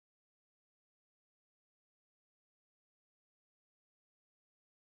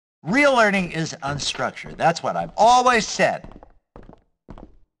Real learning is unstructured. That's what I've always said.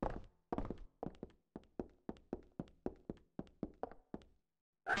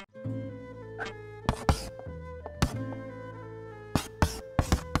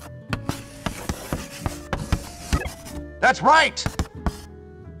 That's right!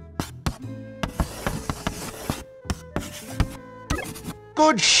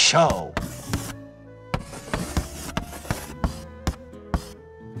 Good show.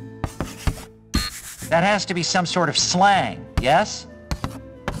 That has to be some sort of slang, yes?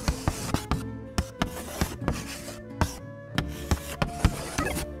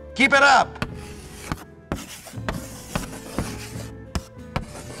 Keep it up!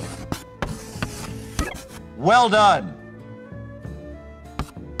 Well done!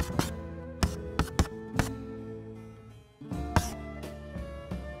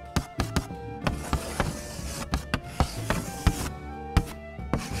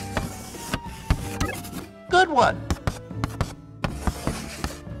 Good one.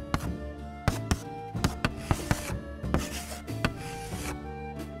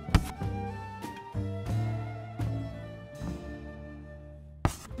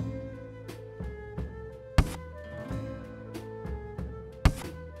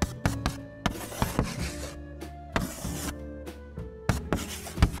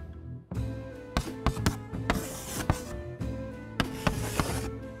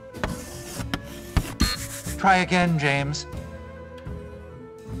 Try again, James.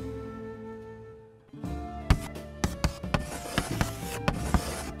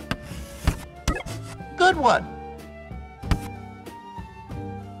 Good one.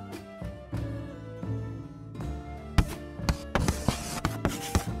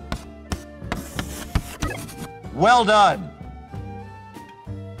 Well done.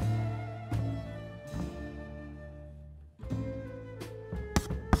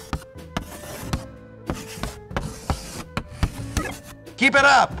 Keep it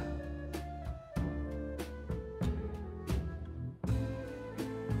up!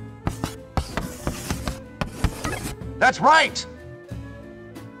 That's right!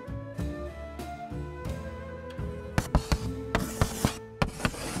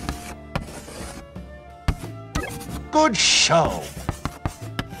 Good show!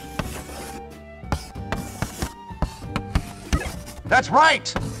 That's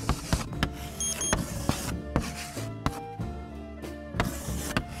right!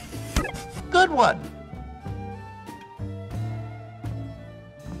 Good one.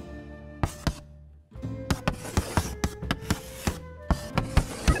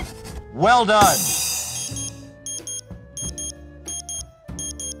 Well done.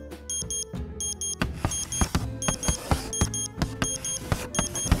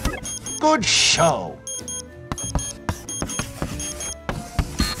 Good show.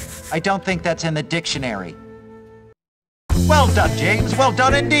 I don't think that's in the dictionary. Well done, James. Well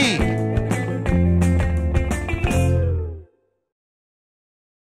done indeed.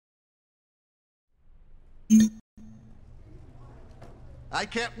 I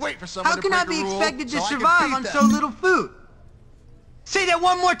can't wait for someone How to can I break a be rule expected to so I can survive beat on them. so little food? Say that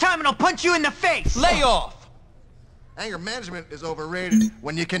one more time and I'll punch you in the face! Lay off! Anger management is overrated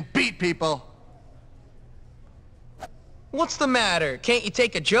when you can beat people. What's the matter? Can't you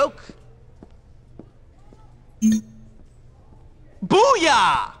take a joke?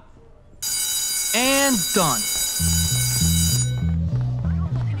 Booyah! And done.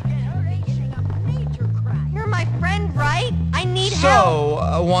 You're my friend, right? I need help. So,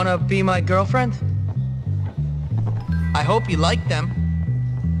 wanna be my girlfriend? I hope you like them.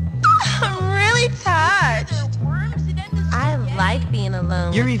 I'm really touched. I like being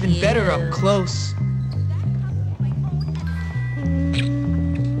alone. You're with even you. better up close.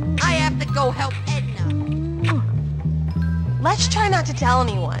 I have to go help Edna. Let's try not to tell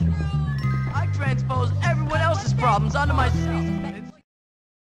anyone. I transpose everyone else's problems onto myself.